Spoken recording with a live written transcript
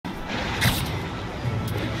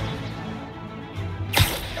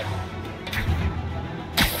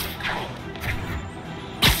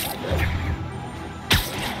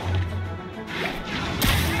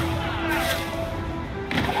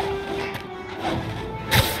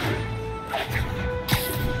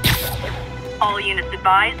units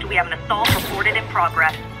advised. We have an assault reported in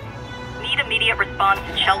progress. Need immediate response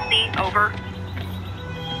to Chelsea. Over.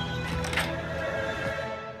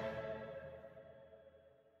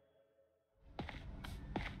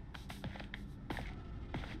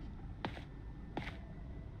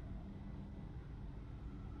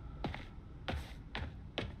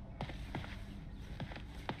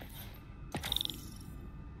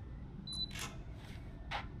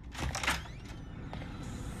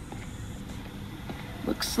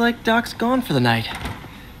 Looks like Doc's gone for the night.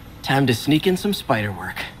 Time to sneak in some spider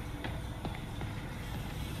work.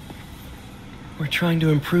 We're trying to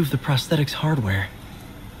improve the prosthetics hardware.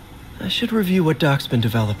 I should review what Doc's been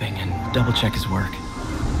developing and double-check his work.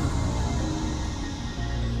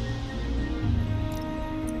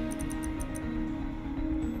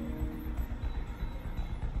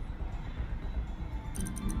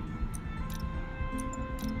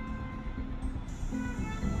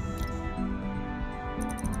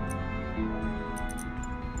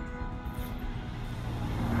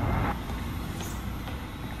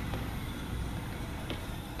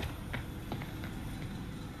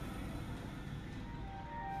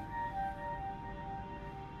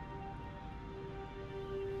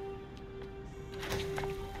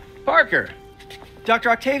 Parker! Dr.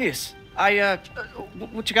 Octavius,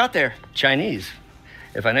 what you got there? Chinese.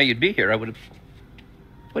 If I know you'd be here, I would have...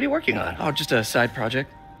 What are you working on? Oh, just a side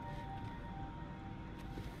project.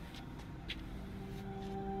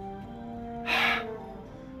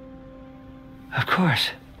 Of course.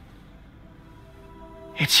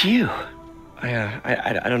 It's you.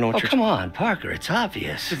 I don't know what Oh, you're... come on, Parker, it's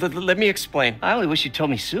obvious. Let me explain. I only wish you told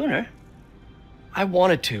me sooner. I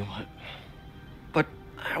wanted to, but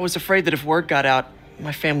I was afraid that if word got out,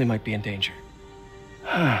 my family might be in danger.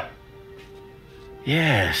 Huh.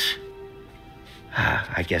 Yes.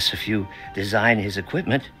 I guess if you design his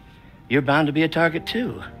equipment, you're bound to be a target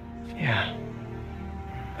too. Yeah.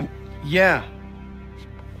 Yeah.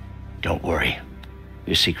 Don't worry.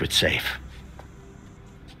 Your secret's safe.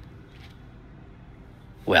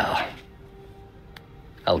 Well,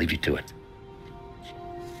 I'll leave you to it.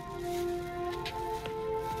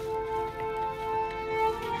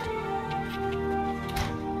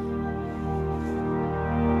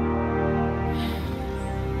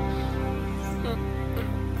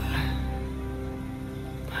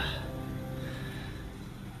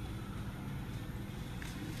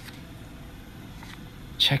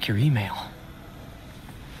 Check your email.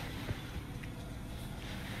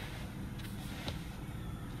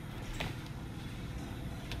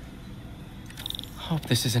 Hope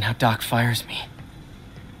this isn't how Doc fires me.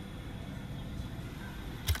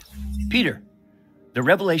 Peter, the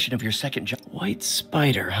revelation of your second job... White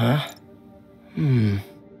spider, huh?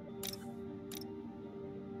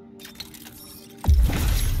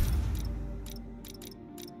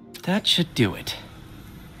 That should do it.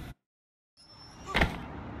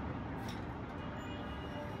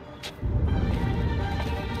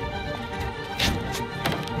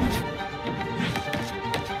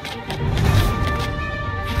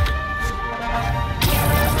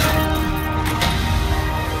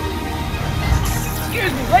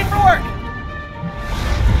 Late for work!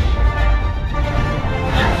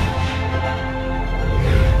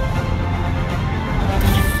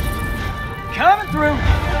 Coming through!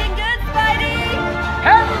 Looking good, Spidey!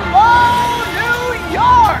 Hello, New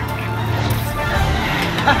York!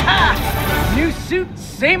 Haha! New suit,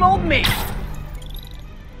 same old me!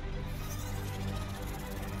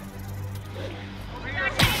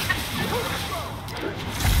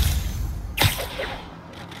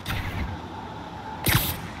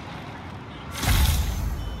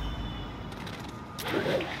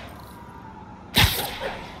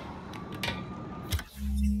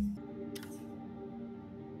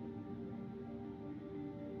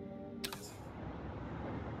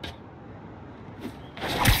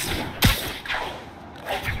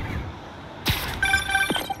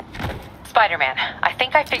 Spider-Man, I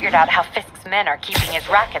think I figured out how Fisk's men are keeping his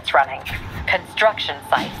rackets running. Construction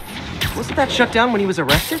sites. Wasn't that shut down when he was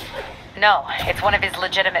arrested? No, it's one of his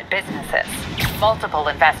legitimate businesses. Multiple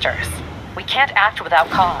investors. We can't act without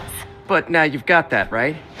cause. But now you've got that,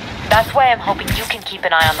 right? That's why I'm hoping you can keep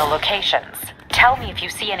an eye on the locations. Tell me if you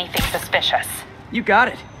see anything suspicious. You got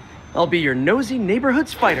it. I'll be your nosy neighborhood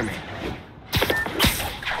Spider-Man.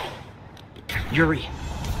 Yuri,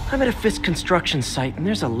 I'm at a Fisk construction site, and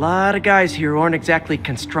there's a lot of guys here who aren't exactly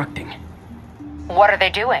constructing. What are they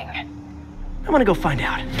doing? I want to go find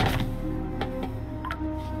out.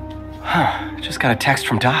 Huh, just got a text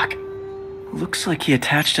from Doc. Looks like he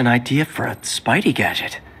attached an idea for a Spidey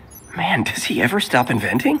gadget. Man, does he ever stop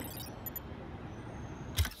inventing?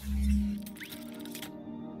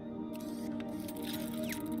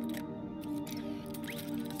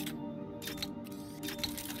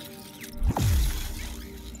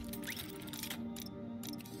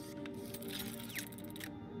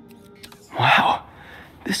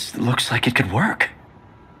 This looks like it could work.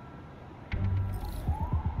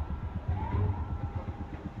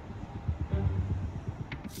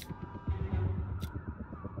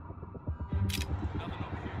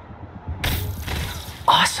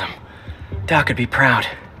 Awesome. Doc would be proud.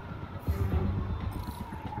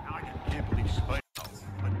 I can't believe Spider.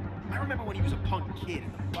 But I remember when he was a punk kid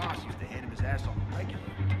and the boss used to hand him his ass off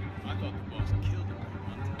regularly. I thought the boss killed him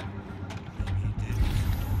one time. Maybe he did.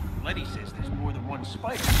 Letty says there's more than one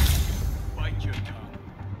Spider. Bite your tongue.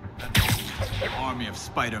 That's an army of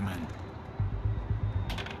Spider-Men.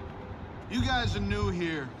 You guys are new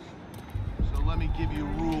here, so let me give you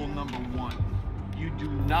rule number 1. You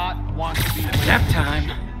do not want to be late. Nap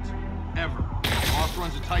time. Ever. Boss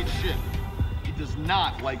runs a tight ship. He does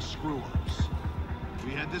not like screw-ups.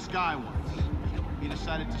 We had this guy once. He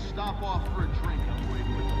decided to stop off for a drink on the way to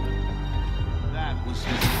a delivery. That was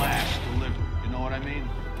his last delivery. You know what I mean?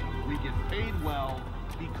 We get paid well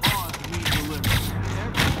because we deliver.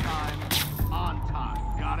 Every time, on time.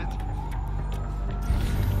 Got it?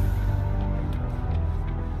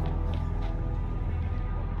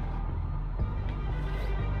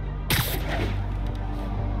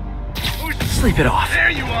 Sleep it off.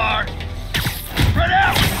 There you are! Spread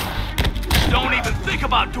out! Don't even think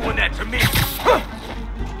about doing that to me!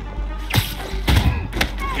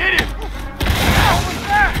 Get him! What was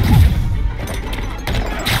that?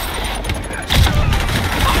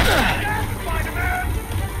 Spider-Man!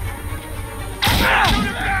 Shoot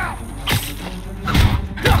him now!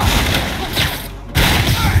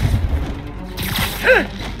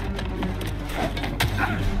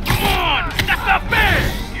 Come on! That's not fair!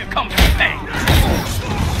 Here comes the pain!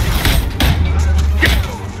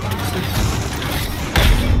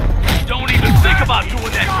 Don't even think about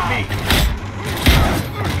doing that to me!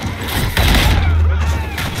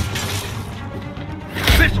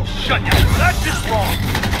 This'll shut you! That's just wrong!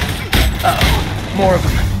 Uh-oh. More of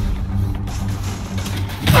them.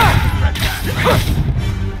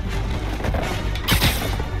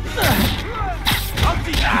 I'll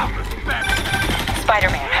see how respect!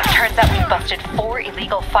 Spider-Man, turns out we busted 4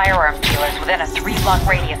 illegal firearms dealers within a 3-block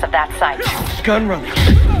radius of that site. Gun running.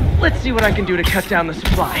 Let's see what I can do to cut down the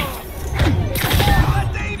supply.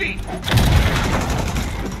 Davey!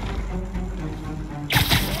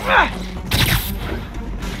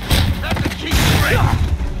 That's a key straight!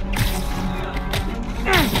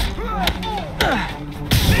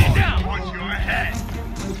 Stay down! Watch your head!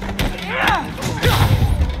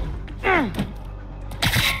 No!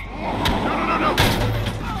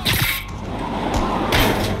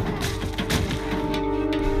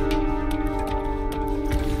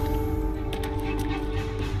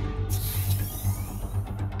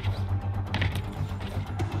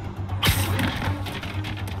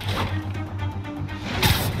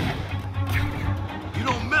 You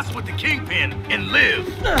don't mess with the Kingpin and live!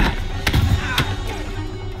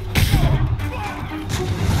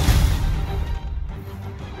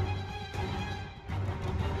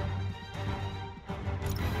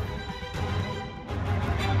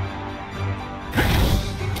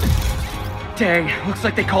 Dang, looks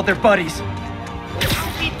like they called their buddies.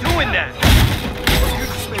 How's he doing that?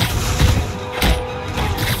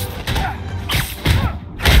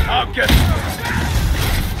 I'll get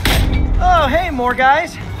Oh, hey, more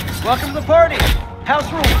guys. Welcome to the party.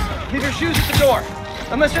 House rules. Leave your shoes at the door.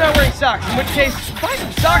 Unless you're not wearing socks, in which case, buy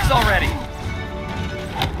some socks already.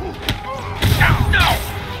 No!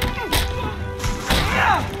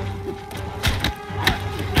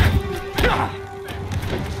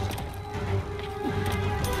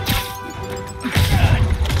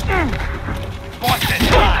 Boston!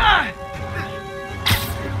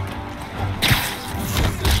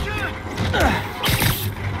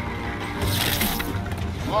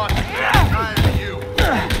 Boss, I'm tired of you.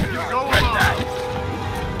 You go alone.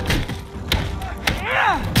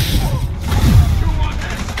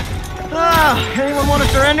 Oh, anyone want to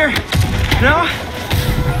surrender? No?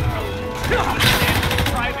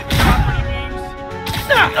 Private property means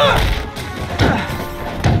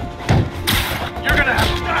you're gonna have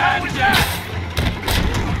to die with that!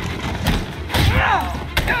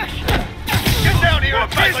 Get down here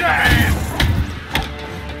and fight like a man!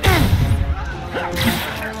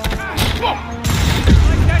 Whoa!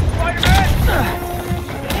 Like that, Spider-Man?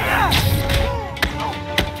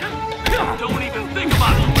 Don't even think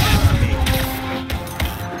about doing this to me!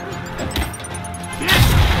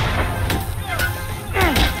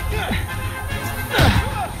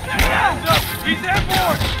 He's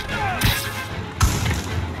airborne!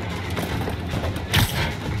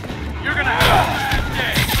 You're gonna have a bad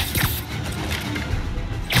day!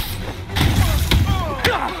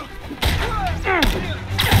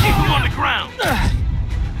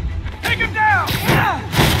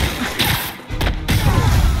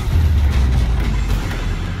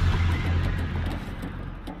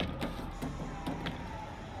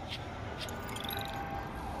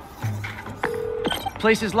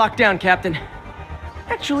 Place is locked down, Captain.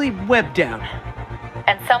 Actually, webbed down.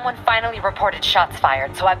 And someone finally reported shots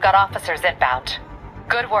fired, so I've got officers inbound.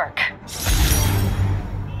 Good work.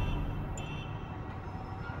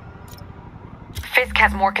 Fisk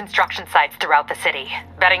has more construction sites throughout the city,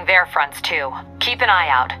 vetting their fronts too. Keep an eye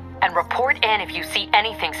out, and report in if you see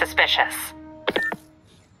anything suspicious.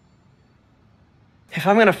 If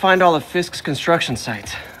I'm gonna find all of Fisk's construction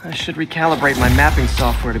sites, I should recalibrate my mapping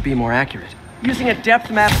software to be more accurate. Using a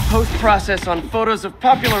depth map post-process on photos of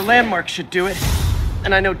popular landmarks should do it,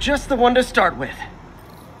 and I know just the one to start with.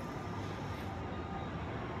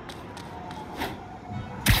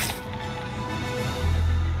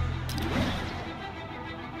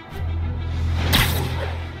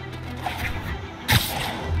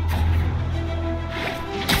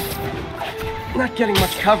 Not getting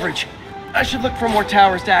much coverage. I should look for more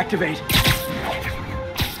towers to activate.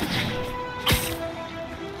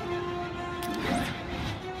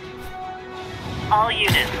 All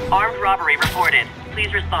units, armed robbery reported.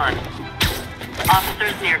 Please respond.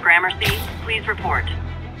 Officers near Gramercy, please report.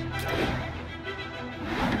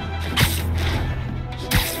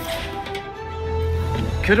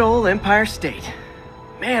 Good old Empire State.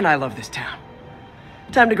 Man, I love this town.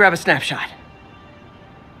 Time to grab a snapshot.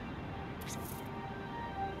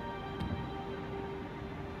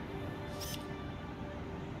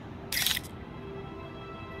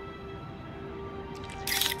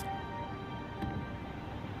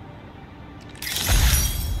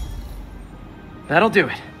 That'll do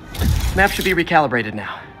it. Map should be recalibrated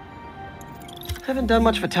now. Haven't done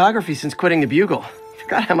much photography since quitting the Bugle.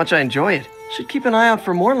 Forgot how much I enjoy it. Should keep an eye out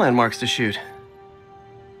for more landmarks to shoot.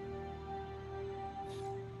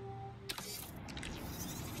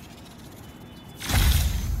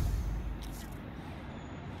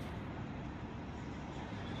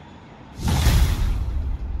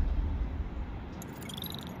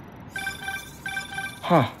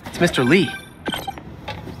 Huh, it's Mr. Lee.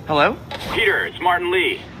 Hello? Peter, it's Martin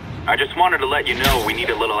Lee. I just wanted to let you know we need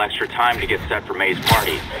a little extra time to get set for May's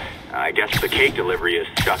party. I guess the cake delivery is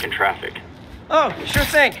stuck in traffic. Oh, sure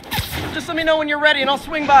thing. Just let me know when you're ready and I'll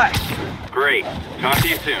swing by. Great. Talk to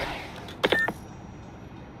you soon.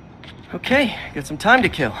 Okay, got some time to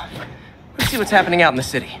kill. Let's see what's happening out in the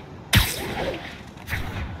city.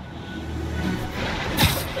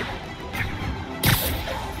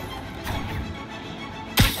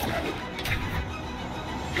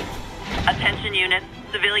 Attention units,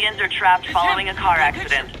 civilians are trapped following a car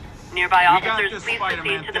accident. Nearby officers, please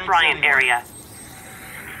proceed to the Bryant area.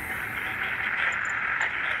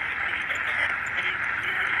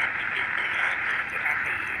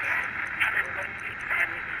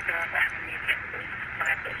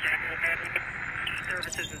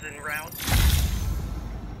 Services is en route.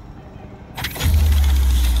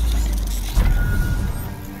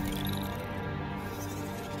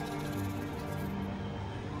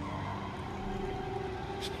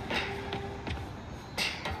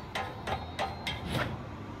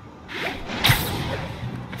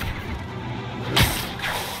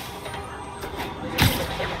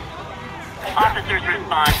 Officers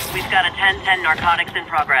respond. We've got a 10-10 narcotics in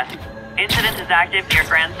progress. Incident is active near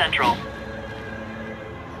Grand Central.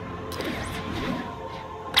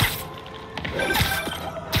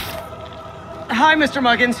 Hi, Mr.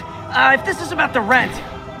 Muggins. If this is about the rent...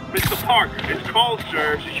 Mr. Parker, this call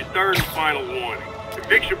serves as your third and final warning.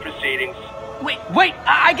 Eviction proceedings. Wait!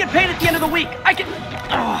 I get paid at the end of the week! I can...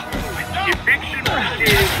 The eviction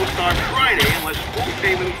proceedings will start Friday unless full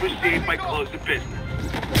payment is received by close of business.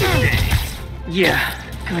 Good day. Yeah,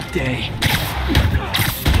 good day.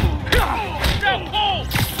 Step hold!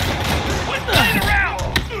 Quit playing around!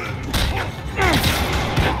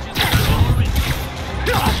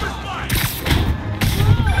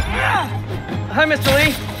 Hi, Mr.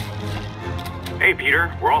 Lee. Hey,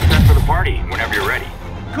 Peter. We're all set for the party whenever you're ready.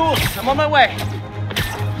 Cool, I'm on my way.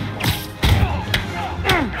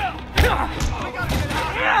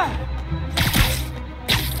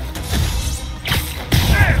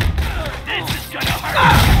 This is gonna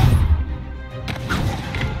hurt!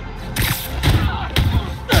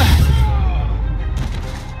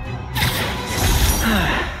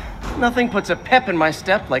 Nothing puts a pep in my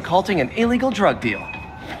step like halting an illegal drug deal.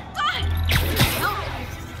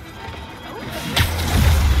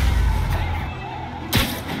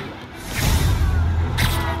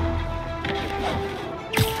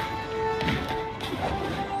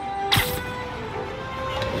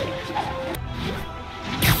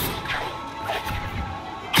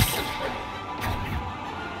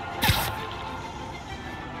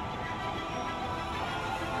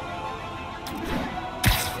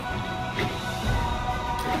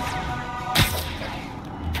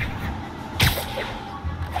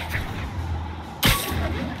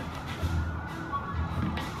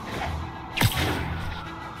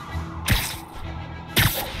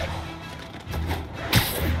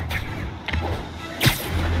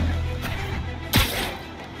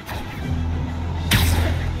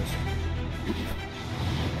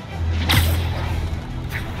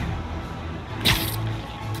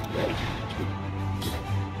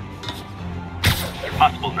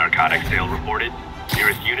 Possible narcotics sale reported.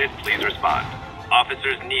 Nearest unit, please respond.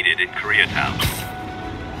 Officers needed in Koreatown.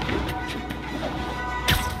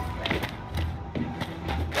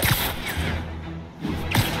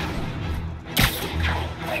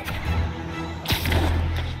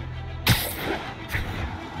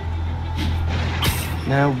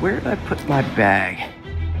 Now, where did I put my bag?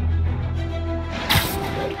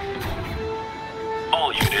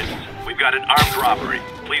 All units, we've got an armed robbery.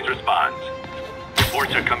 Please respond.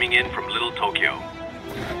 Reports are coming in from Little Tokyo.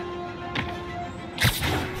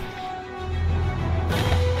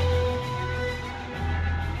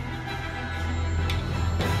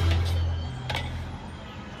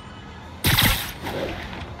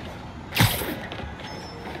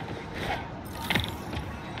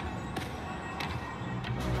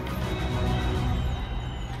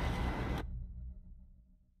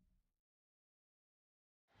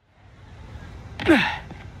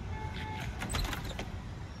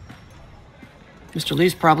 Mr.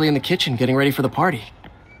 Lee's probably in the kitchen getting ready for the party.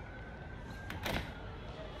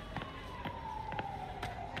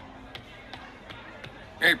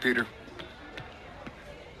 Hey, Peter.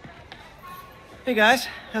 Hey guys,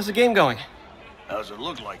 how's the game going? How's it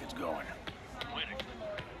look like it's going?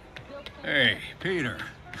 Hey, Peter.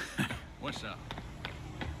 What's up?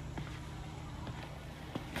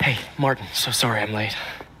 Hey, Martin, so sorry I'm late.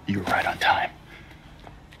 You were right on time.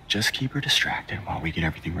 Just keep her distracted while we get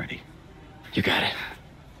everything ready. You got it.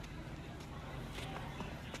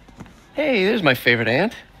 Hey, there's my favorite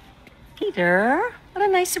aunt. Peter, what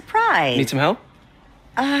a nice surprise. Need some help?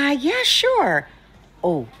 Yeah, sure.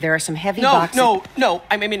 Oh, there are some heavy No, boxes. no.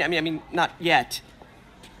 I mean, not yet.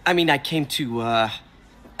 I mean, I came to, I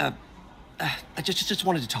just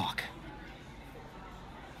wanted to talk.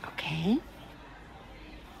 Okay.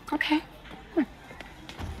 Okay.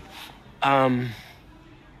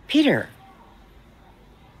 Peter,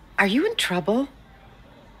 are you in trouble?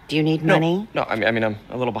 Do you need money? No, I mean, I'm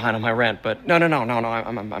a little behind on my rent, but no,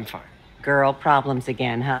 I'm fine. Girl problems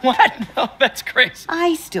again, huh? What? No, that's crazy.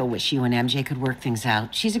 I still wish you and MJ could work things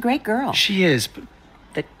out. She's a great girl. She is, but...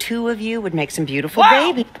 The two of you would make some beautiful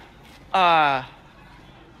Wow! baby.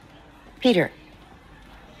 Peter.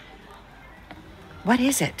 What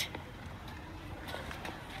is it?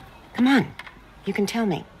 Come on. You can tell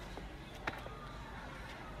me.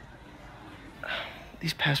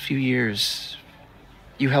 These past few years,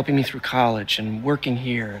 you helping me through college and working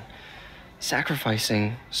here, and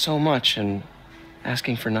sacrificing so much and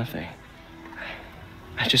asking for nothing.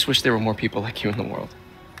 I just wish there were more people like you in the world.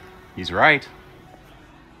 He's right.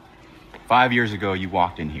 5 years ago, you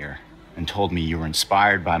walked in here and told me you were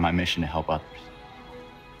inspired by my mission to help others.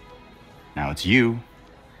 Now it's you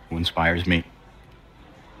who inspires me.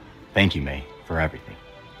 Thank you, May, for everything.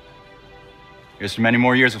 Here's to many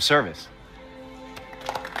more years of service.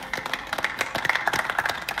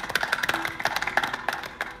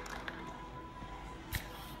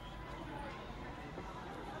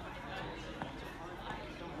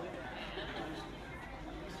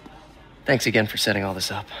 Thanks again for setting all this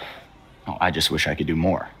up. Oh, I just wish I could do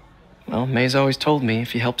more. Well, May's always told me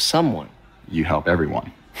if you help someone, You help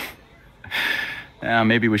everyone.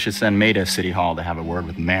 Maybe we should send May to City Hall to have a word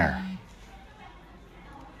with the mayor.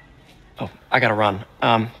 Oh, I gotta run.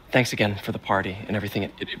 Thanks again for the party and everything.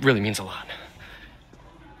 It really means a lot.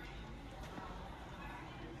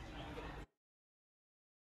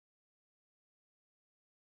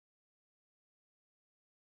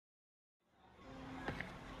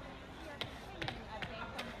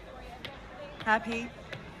 Hi, Pete.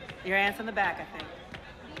 Your aunt's in the back, I think.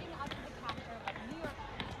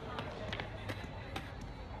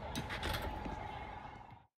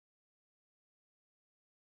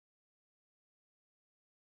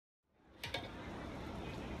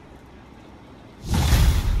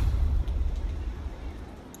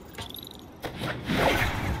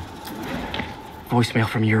 Voicemail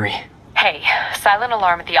from Yuri. Hey, silent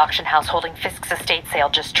alarm at the auction house holding Fisk's estate sale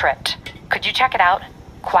just tripped. Could you check it out?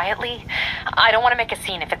 Quietly? I don't want to make a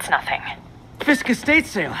scene if it's nothing. Fisk estate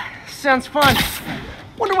sale. Sounds fun.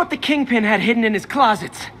 Wonder what the Kingpin had hidden in his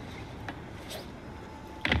closets.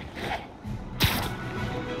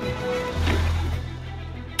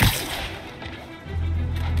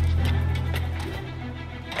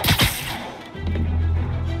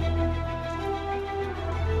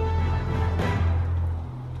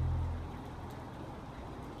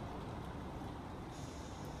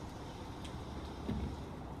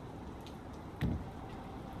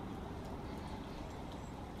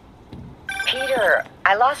 Peter,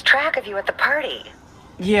 I lost track of you at the party.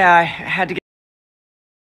 Yeah, I had to get